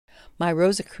My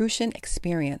Rosicrucian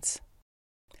Experience.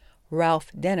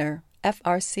 Ralph Denner,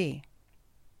 FRC.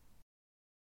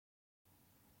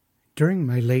 During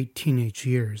my late teenage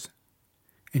years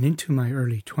and into my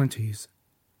early 20s,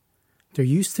 there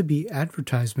used to be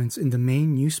advertisements in the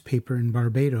main newspaper in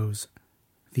Barbados,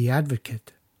 The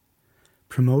Advocate,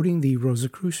 promoting the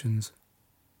Rosicrucians.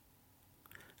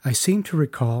 I seem to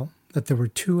recall that there were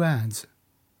two ads.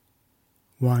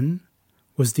 One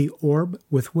was the orb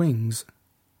with wings,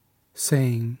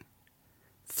 saying,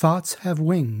 "Thoughts have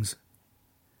wings.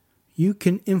 You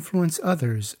can influence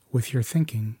others with your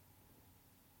thinking."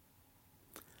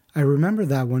 I remember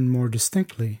that one more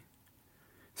distinctly,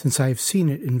 since I have seen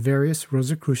it in various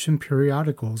Rosicrucian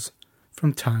periodicals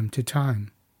from time to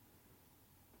time.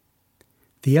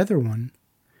 The other one,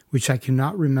 which I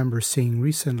cannot remember seeing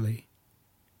recently,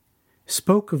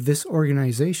 spoke of this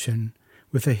organization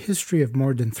with a history of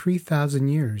more than 3,000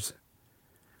 years,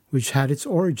 which had its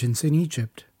origins in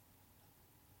Egypt.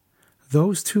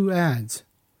 Those two ads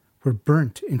were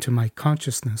burnt into my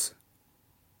consciousness.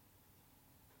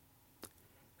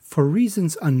 For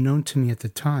reasons unknown to me at the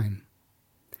time,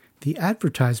 the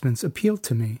advertisements appealed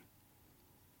to me.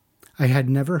 I had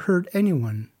never heard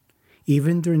anyone,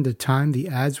 even during the time the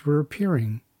ads were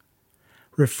appearing,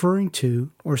 referring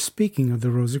to or speaking of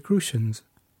the Rosicrucians,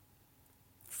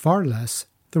 far less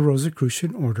the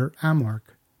Rosicrucian Order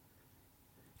Amorc.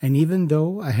 And even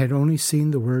though I had only seen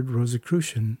the word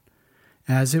Rosicrucian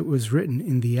as it was written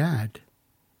in the ad,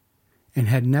 and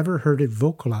had never heard it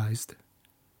vocalized,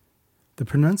 the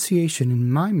pronunciation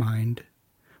in my mind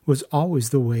was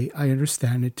always the way I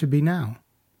understand it to be now,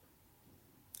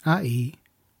 i.e.,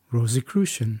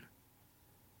 Rosicrucian,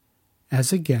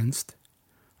 as against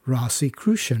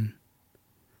Rosicrucian,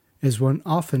 as one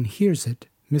often hears it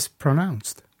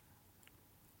mispronounced.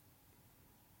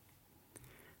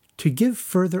 To give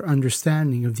further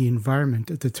understanding of the environment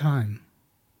at the time,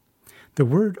 the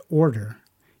word order,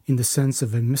 in the sense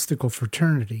of a mystical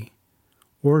fraternity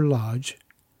or lodge,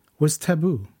 was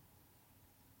taboo.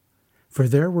 For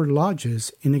there were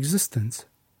lodges in existence,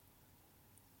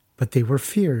 but they were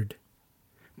feared,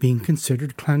 being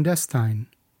considered clandestine,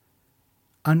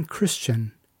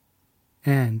 unchristian,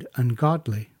 and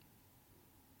ungodly.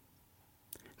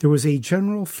 There was a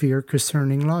general fear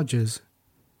concerning lodges,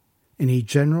 and a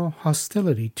general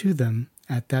hostility to them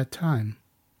at that time.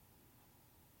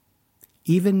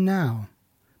 Even now,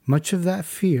 much of that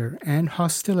fear and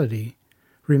hostility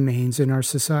remains in our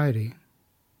society.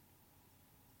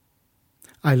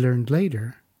 I learned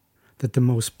later that the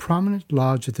most prominent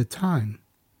lodge at the time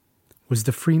was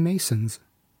the Freemasons,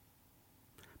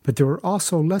 but there were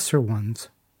also lesser ones,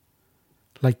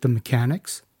 like the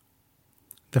Mechanics,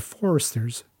 the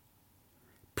Foresters,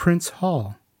 Prince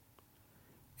Hall,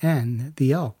 and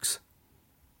the Elks.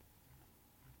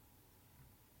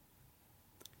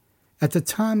 At the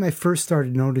time I first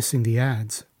started noticing the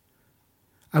ads,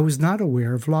 I was not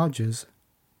aware of lodges,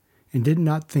 and did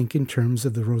not think in terms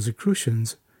of the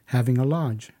Rosicrucians having a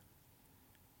lodge.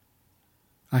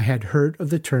 I had heard of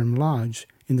the term lodge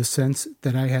in the sense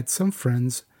that I had some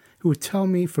friends who would tell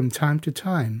me from time to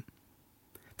time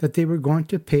that they were going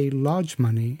to pay lodge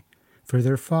money for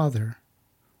their father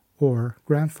or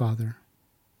grandfather.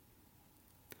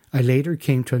 I later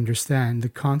came to understand the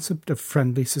concept of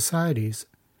friendly societies,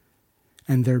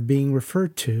 and their being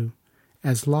referred to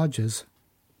as lodges.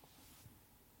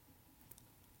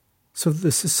 So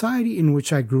the society in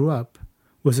which I grew up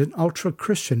was an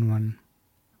ultra-Christian one,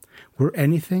 where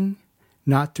anything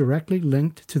not directly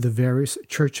linked to the various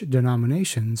church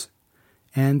denominations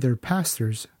and their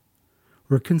pastors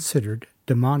were considered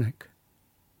demonic.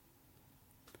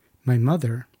 My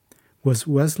mother was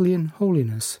Wesleyan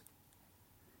Holiness,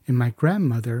 and my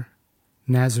grandmother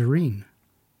Nazarene.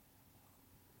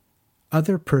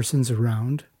 Other persons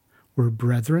around were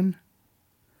Brethren,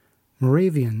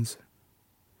 Moravians,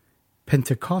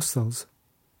 Pentecostals,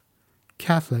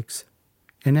 Catholics,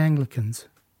 and Anglicans,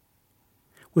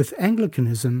 with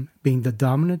Anglicanism being the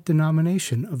dominant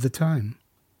denomination of the time.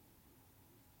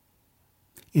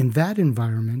 In that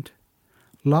environment,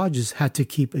 lodges had to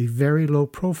keep a very low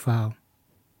profile,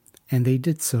 and they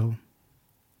did so.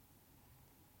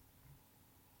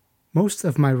 Most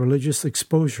of my religious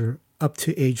exposure up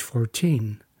to age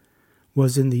 14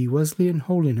 was in the Wesleyan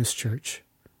Holiness Church,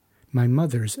 my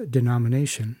mother's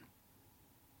denomination.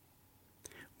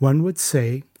 One would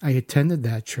say I attended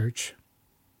that church,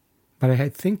 but I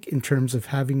think in terms of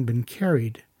having been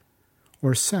carried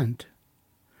or sent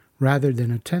rather than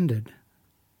attended,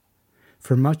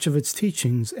 for much of its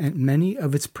teachings and many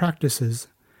of its practices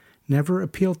never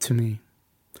appealed to me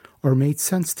or made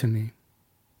sense to me.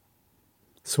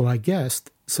 So I guessed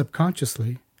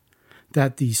subconsciously,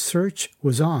 that the search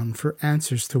was on for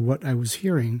answers to what I was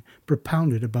hearing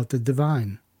propounded about the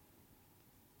divine,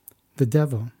 the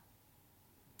devil,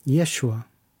 Yeshua,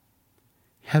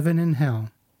 heaven and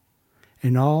hell,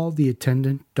 and all the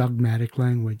attendant dogmatic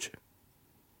language.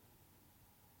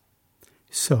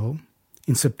 So,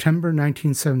 in September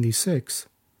 1976,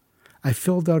 I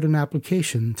filled out an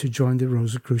application to join the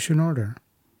Rosicrucian order.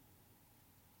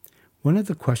 One of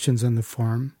the questions on the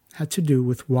form had to do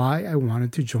with why I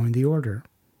wanted to join the order.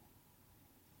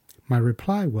 My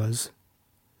reply was,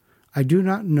 I do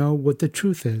not know what the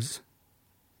truth is,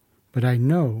 but I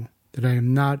know that I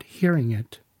am not hearing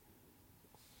it.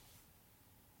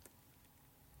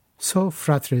 So,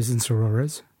 fratres and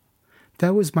sorores,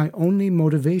 that was my only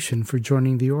motivation for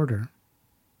joining the order.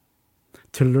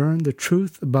 To learn the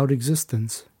truth about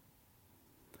existence,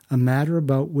 a matter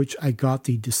about which I got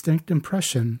the distinct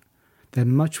impression that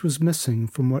much was missing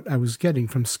from what I was getting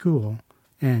from school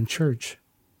and church.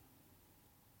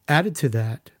 Added to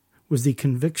that was the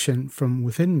conviction from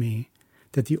within me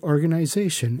that the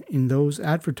organization in those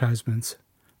advertisements,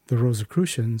 the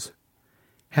Rosicrucians,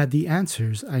 had the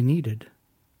answers I needed.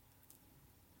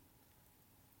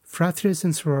 Fratres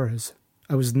and sorores,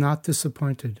 I was not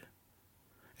disappointed.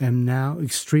 I am now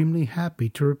extremely happy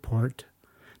to report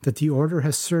that the order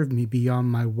has served me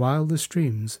beyond my wildest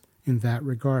dreams in that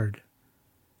regard,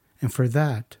 and for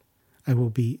that I will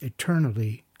be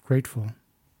eternally grateful.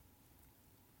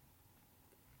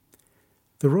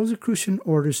 The Rosicrucian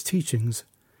order's teachings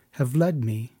have led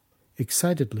me,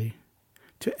 excitedly,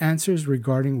 to answers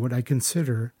regarding what I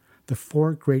consider the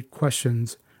four great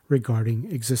questions regarding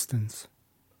existence.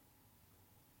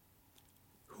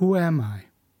 Who am I?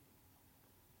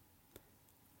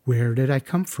 Where did I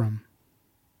come from?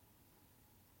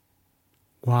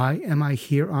 Why am I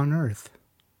here on earth?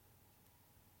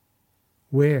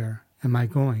 Where am I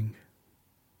going?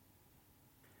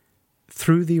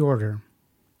 Through the order,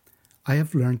 I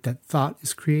have learned that thought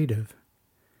is creative,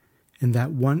 and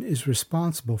that one is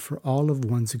responsible for all of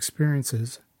one's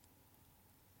experiences,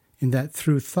 and that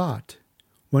through thought,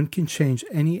 one can change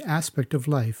any aspect of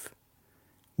life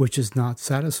which is not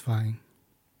satisfying.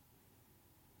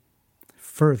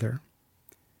 Further,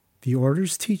 the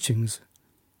order's teachings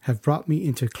have brought me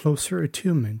into closer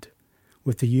attunement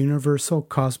with the universal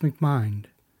cosmic mind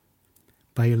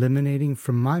by eliminating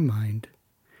from my mind,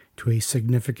 to a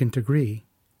significant degree,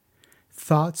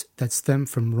 thoughts that stem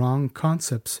from wrong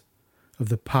concepts of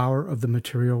the power of the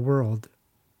material world,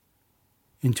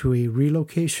 into a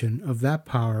relocation of that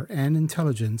power and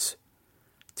intelligence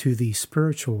to the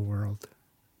spiritual world.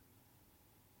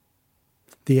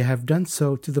 They have done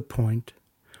so to the point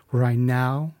where I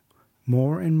now,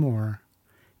 more and more,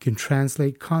 can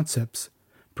translate concepts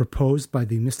proposed by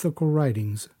the mystical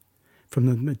writings from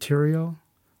the material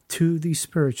to the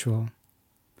spiritual,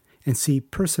 and see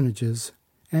personages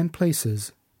and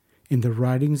places in the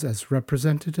writings as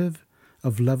representative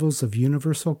of levels of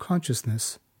universal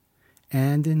consciousness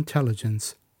and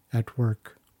intelligence at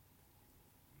work.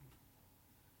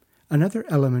 Another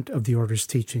element of the order's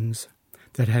teachings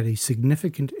that had a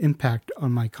significant impact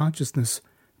on my consciousness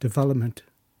development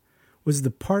was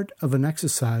the part of an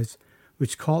exercise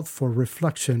which called for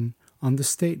reflection on the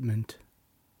statement,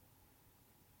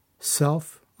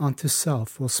 "Self unto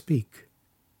self will speak.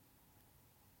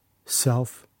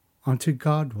 Self unto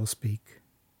God will speak.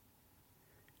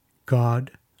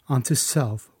 God unto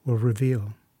self will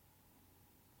reveal."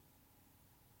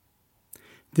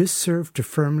 This served to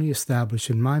firmly establish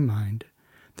in my mind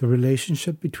the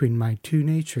relationship between my two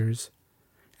natures,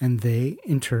 and they,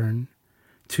 in turn,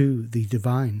 to the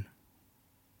divine.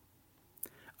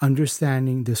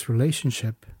 Understanding this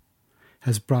relationship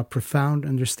has brought profound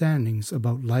understandings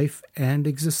about life and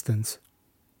existence,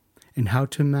 and how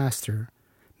to master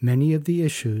many of the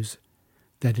issues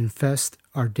that infest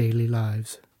our daily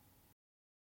lives.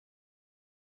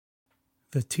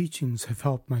 The teachings have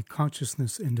helped my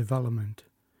consciousness in development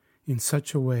in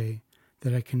such a way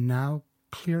that I can now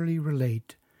clearly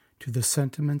relate to the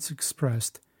sentiments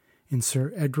expressed in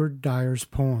Sir Edward Dyer's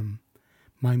poem,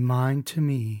 "My Mind to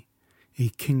Me, a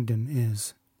Kingdom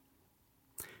Is."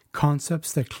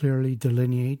 Concepts that clearly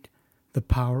delineate the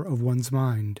power of one's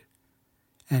mind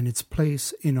and its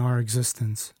place in our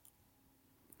existence.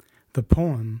 The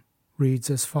poem reads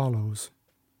as follows: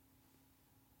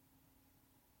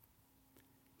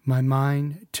 "My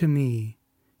mind to me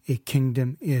a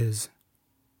kingdom is.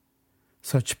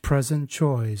 Such present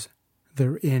joys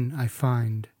therein I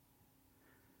find,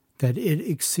 that it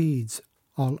exceeds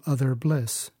all other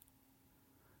bliss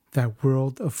that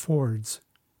world affords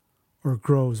or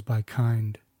grows by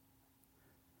kind.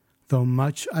 Though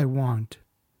much I want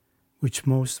which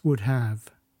most would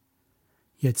have,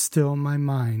 yet still my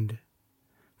mind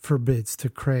forbids to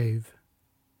crave.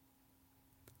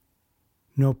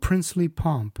 No princely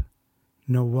pomp,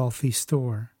 no wealthy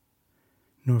store,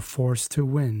 nor force to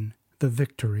win the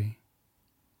victory,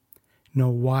 no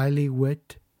wily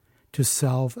wit to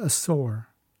salve a sore,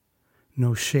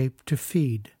 no shape to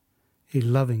feed a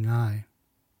loving eye.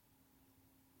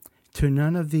 To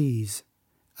none of these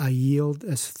I yield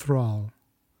as thrall,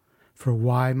 for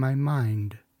why my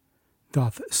mind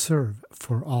doth serve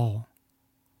for all.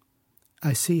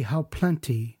 I see how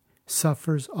plenty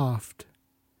suffers oft,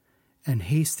 and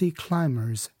hasty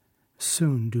climbers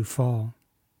soon do fall.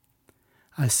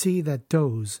 I see that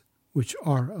those which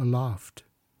are aloft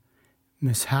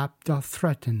mishap doth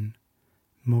threaten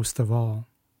most of all.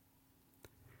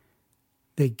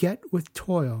 They get with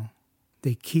toil,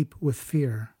 they keep with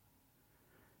fear.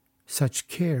 Such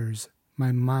cares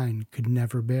my mind could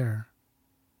never bear.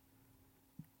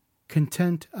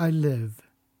 Content I live,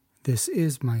 this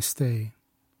is my stay.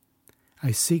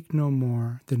 I seek no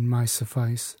more than my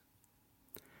suffice.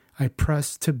 I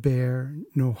press to bear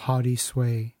no haughty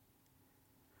sway.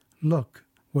 Look,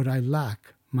 what I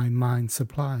lack my mind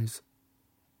supplies.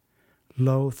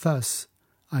 Lo, thus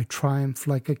I triumph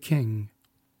like a king,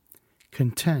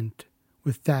 content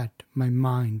with that my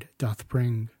mind doth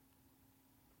bring.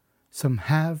 Some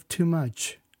have too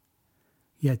much,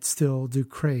 yet still do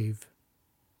crave.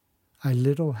 I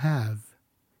little have,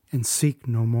 and seek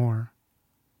no more.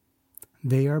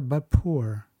 They are but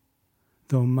poor,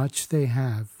 though much they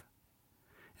have,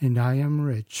 and I am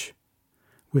rich,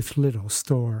 with little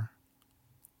store.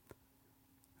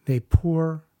 They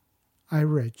poor, I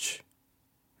rich.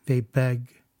 They beg,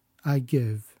 I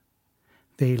give.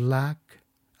 They lack,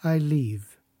 I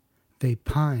leave. They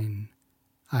pine,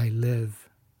 I live.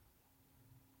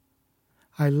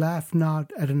 I laugh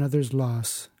not at another's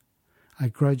loss. I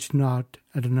grudge not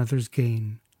at another's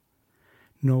gain.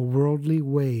 No worldly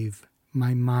wave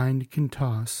my mind can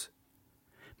toss.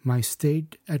 My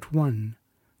state at one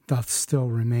doth still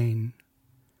remain.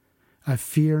 I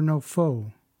fear no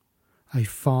foe, I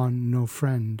fawn no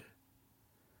friend.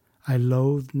 I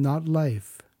loathe not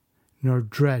life, nor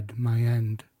dread my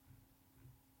end.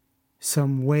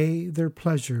 Some weigh their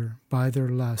pleasure by their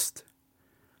lust,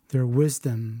 their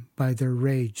wisdom by their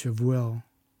rage of will.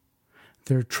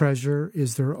 Their treasure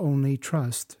is their only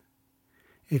trust,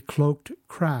 a cloaked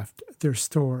craft their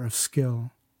store of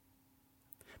skill.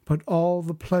 But all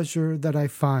the pleasure that I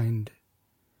find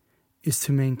is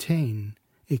to maintain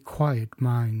a quiet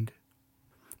mind.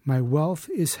 My wealth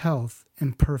is health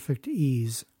and perfect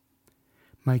ease,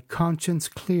 my conscience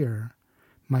clear,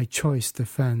 my choice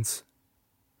defense.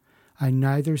 I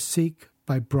neither seek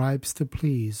by bribes to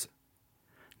please,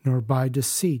 nor by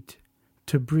deceit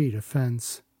to breed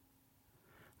offense.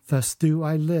 Thus do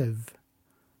I live,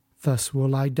 thus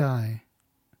will I die.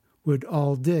 Would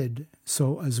all did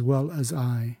so as well as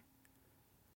I.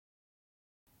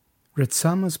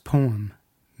 Ritsama's poem,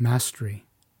 Mastery,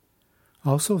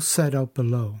 also set out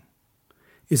below,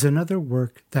 is another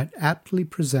work that aptly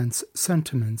presents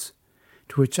sentiments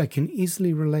to which I can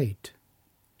easily relate,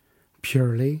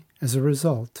 purely as a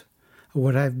result of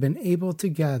what I have been able to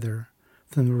gather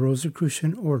from the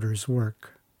Rosicrucian order's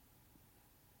work.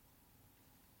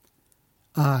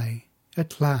 I,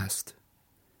 at last,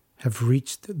 have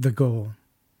reached the goal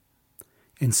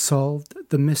and solved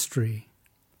the mystery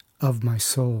of my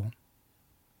soul.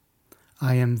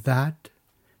 I am that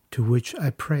to which I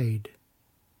prayed,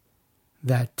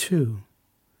 that to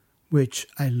which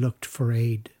I looked for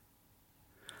aid.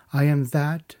 I am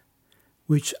that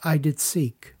which I did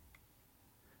seek.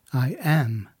 I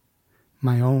am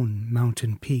my own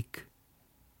mountain peak.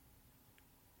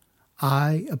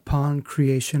 I upon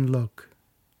creation look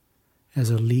as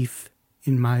a leaf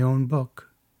in my own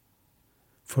book,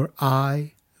 for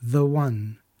I, the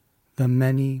one, the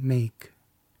many make,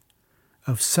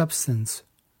 of substance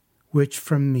which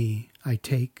from me I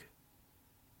take.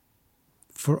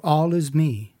 For all is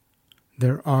me,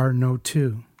 there are no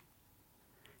two.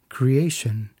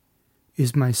 Creation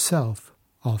is myself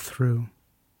all through.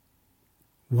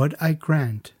 What I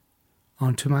grant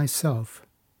unto myself,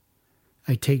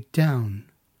 I take down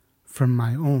from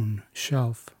my own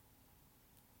shelf,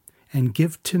 and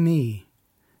give to me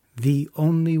the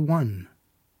only one,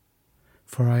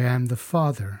 for I am the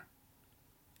Father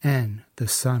and the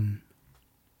Son.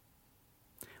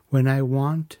 When I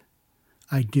want,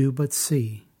 I do but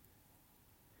see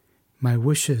my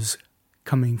wishes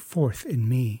coming forth in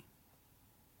me,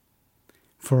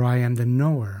 for I am the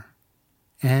knower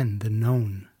and the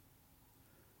known,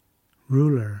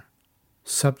 ruler,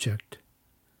 subject,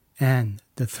 and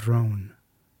the throne.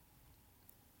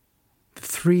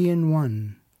 three in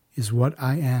one is what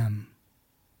I am.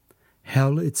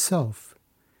 Hell itself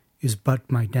is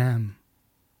but my dam,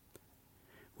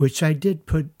 which I did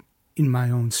put in my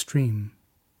own stream,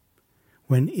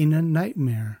 when in a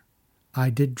nightmare I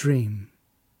did dream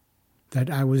that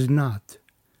I was not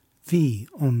the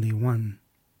only one.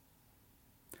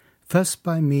 Thus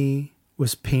by me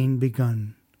was pain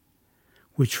begun,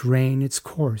 which ran its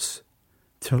course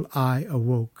till I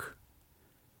awoke,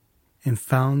 and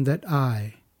found that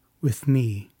I with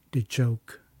me did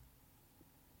joke.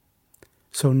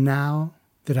 So now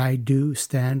that I do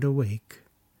stand awake,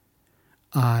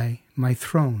 I my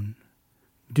throne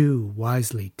do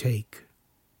wisely take,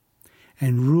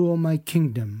 and rule my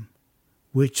kingdom,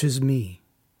 which is me,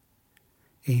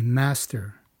 a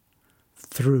master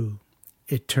through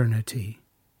eternity.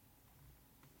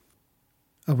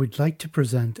 I would like to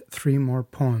present 3 more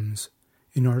poems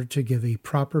in order to give a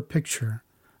proper picture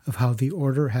of how the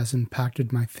order has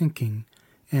impacted my thinking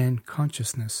and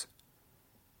consciousness.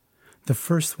 The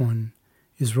first one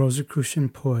is Rosicrucian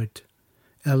poet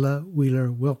Ella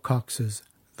Wheeler Wilcox's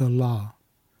The Law,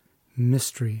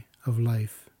 Mystery of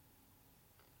Life.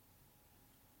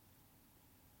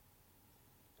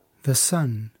 The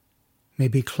sun may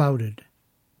be clouded,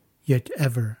 yet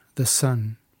ever the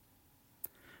sun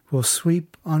will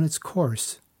sweep on its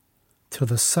course till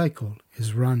the cycle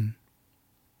is run.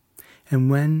 And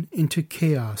when into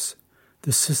chaos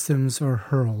the systems are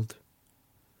hurled,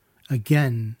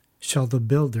 again shall the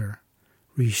builder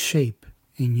reshape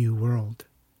a new world.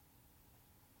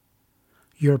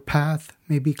 Your path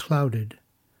may be clouded,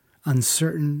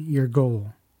 uncertain your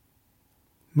goal.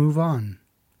 Move on,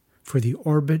 for the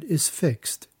orbit is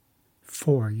fixed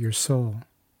for your soul.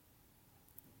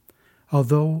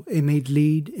 Although it may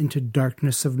lead into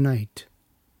darkness of night,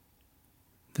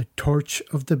 the torch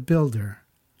of the builder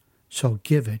shall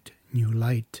give it new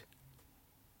light.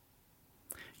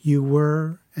 You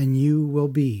were and you will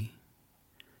be.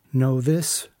 Know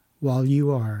this while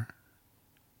you are.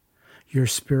 Your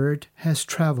spirit has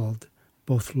traveled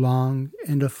both long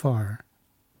and afar.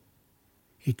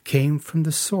 It came from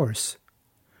the source,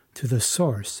 to the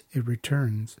source it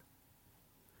returns.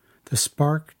 The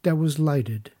spark that was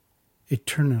lighted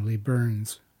eternally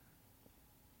burns.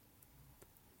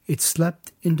 It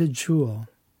slept in the jewel,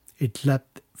 it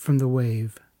leapt from the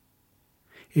wave.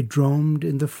 It droned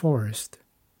in the forest,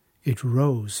 it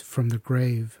rose from the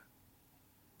grave.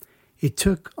 It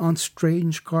took on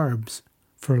strange garbs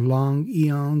for long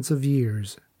eons of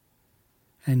years,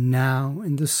 and now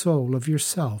in the soul of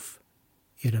yourself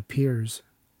it appears.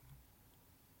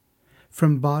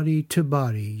 From body to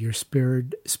body your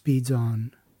spirit speeds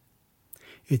on.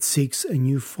 It seeks a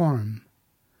new form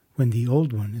when the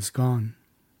old one is gone.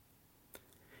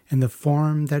 And the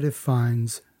form that it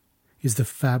finds is the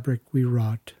fabric we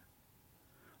wrought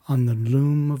on the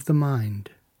loom of the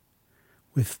mind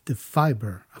with the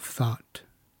fiber of thought.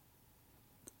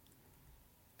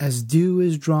 As dew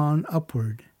is drawn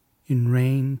upward in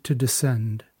rain to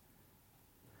descend,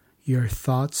 your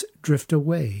thoughts drift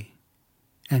away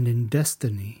and in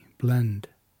destiny blend.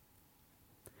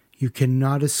 You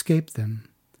cannot escape them,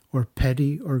 or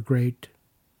petty or great,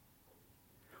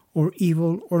 or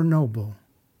evil or noble,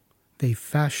 they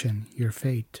fashion your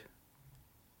fate.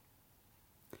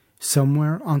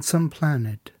 Somewhere on some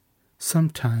planet,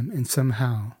 sometime and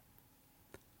somehow,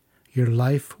 your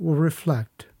life will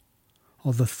reflect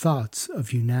all the thoughts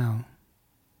of you now.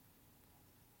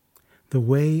 The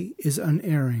way is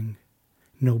unerring,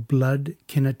 no blood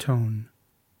can atone.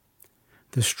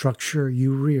 The structure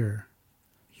you rear,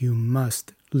 you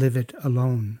must live it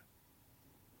alone.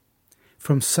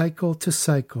 From cycle to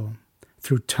cycle,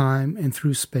 through time and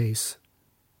through space,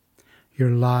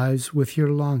 your lives with your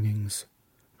longings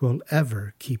will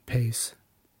ever keep pace.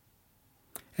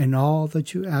 And all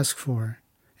that you ask for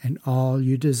and all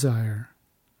you desire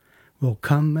will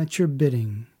come at your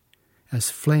bidding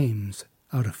as flames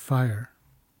out of fire.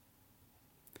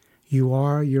 You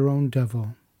are your own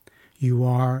devil, you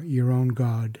are your own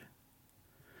God.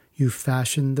 You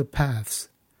fashion the paths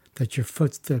that your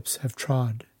footsteps have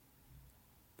trod,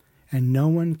 and no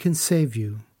one can save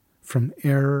you from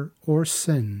error or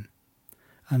sin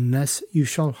unless you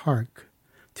shall hark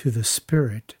to the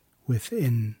Spirit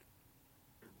within.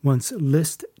 Once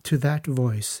list to that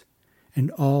voice,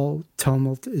 and all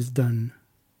tumult is done.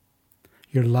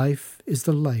 Your life is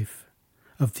the life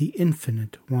of the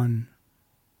Infinite One.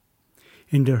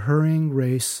 In the hurrying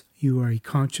race you are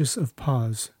conscious of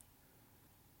pause,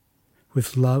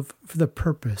 with love for the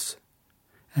purpose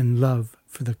and love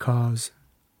for the cause.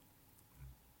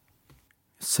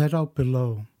 Set out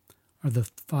below are the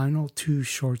final 2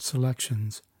 short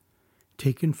selections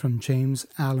taken from James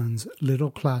Allen's little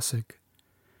classic,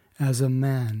 As a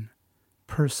Man,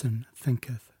 Person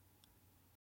Thinketh.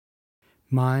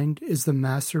 Mind is the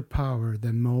master power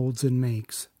that molds and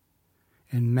makes,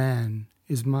 and man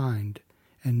is mind,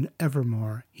 and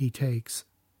evermore he takes.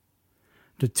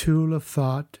 The tool of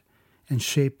thought, and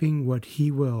shaping what he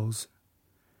wills,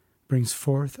 brings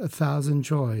forth 1,000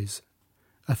 joys,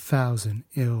 1,000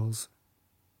 ills.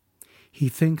 He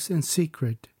thinks in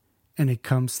secret, and it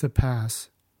comes to pass.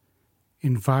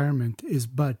 Environment is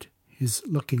but his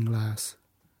looking-glass.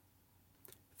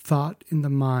 Thought in the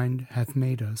mind hath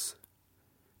made us,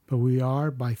 but we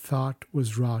are by thought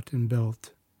was wrought and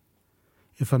built.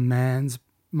 If a man's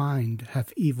mind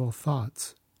hath evil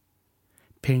thoughts,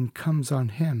 pain comes on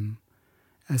him,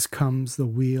 as comes the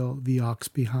wheel the ox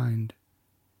behind.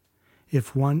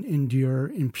 If one endure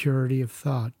impurity of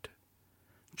thought,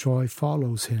 joy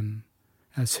follows him,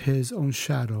 as his own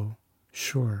shadow,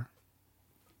 sure.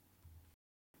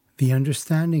 The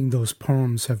understanding those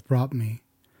poems have brought me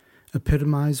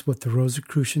epitomize what the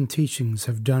Rosicrucian teachings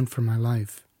have done for my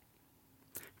life.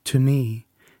 To me,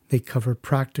 they cover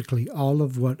practically all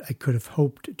of what I could have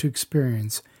hoped to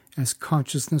experience as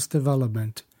consciousness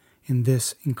development in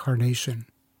this incarnation.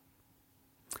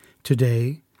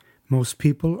 Today, most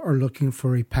people are looking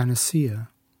for a panacea,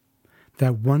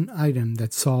 that one item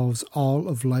that solves all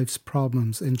of life's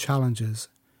problems and challenges,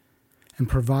 and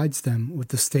provides them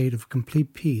with a state of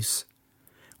complete peace,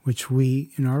 which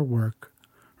we, in our work,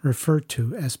 refer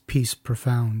to as peace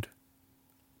profound.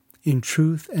 In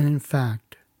truth and in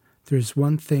fact, there is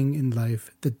one thing in life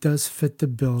that does fit the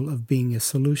bill of being a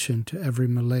solution to every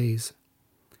malaise,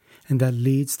 and that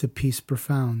leads to peace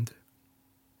profound.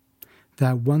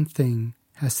 That one thing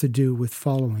has to do with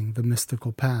following the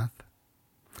mystical path,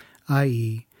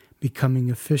 i.e., becoming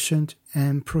efficient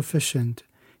and proficient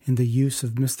in the use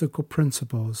of mystical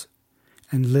principles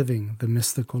and living the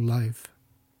mystical life.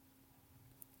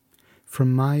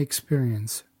 From my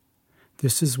experience,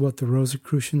 this is what the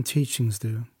Rosicrucian teachings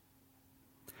do.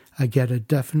 I get a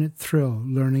definite thrill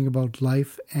learning about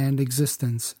life and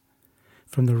existence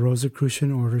from the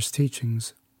Rosicrucian order's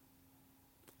teachings.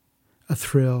 A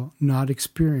thrill not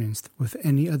experienced with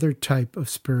any other type of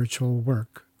spiritual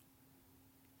work.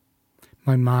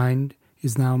 My mind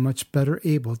is now much better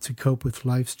able to cope with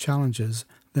life's challenges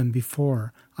than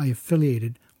before I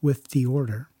affiliated with the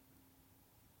order.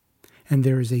 And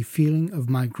there is a feeling of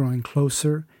my growing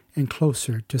closer and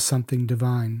closer to something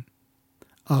divine,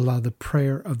 a la the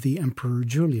prayer of the Emperor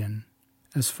Julian,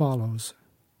 as follows.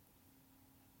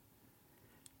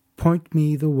 Point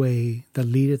me the way that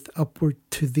leadeth upward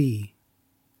to thee,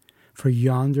 for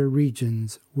yonder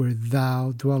regions where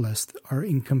thou dwellest are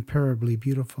incomparably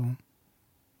beautiful.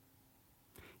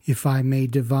 If I may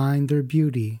divine their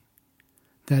beauty,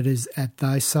 that is at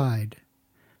thy side,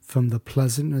 from the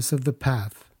pleasantness of the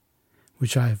path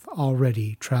which I have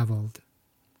already traveled.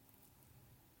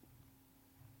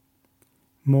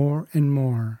 More and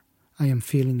more I am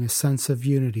feeling a sense of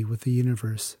unity with the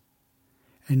universe,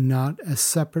 and not as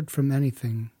separate from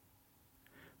anything.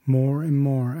 More and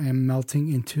more I am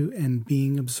melting into and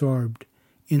being absorbed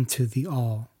into the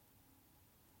all.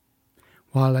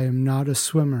 While I am not a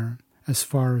swimmer as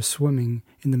far as swimming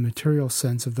in the material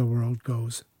sense of the world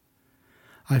goes,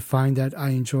 I find that I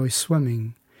enjoy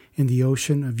swimming in the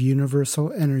ocean of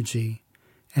universal energy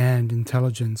and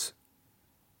intelligence.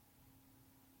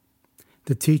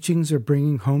 The teachings are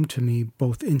bringing home to me,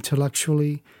 both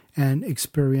intellectually and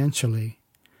experientially,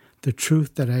 the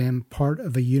truth that I am part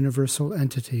of a universal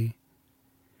entity,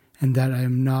 and that I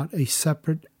am not a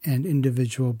separate and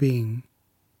individual being.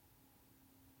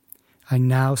 I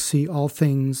now see all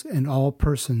things and all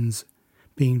persons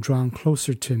being drawn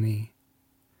closer to me,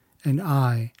 and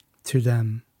I to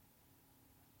them.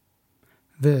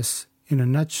 This, in a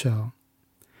nutshell,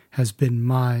 has been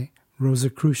my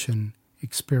Rosicrucian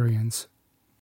experience.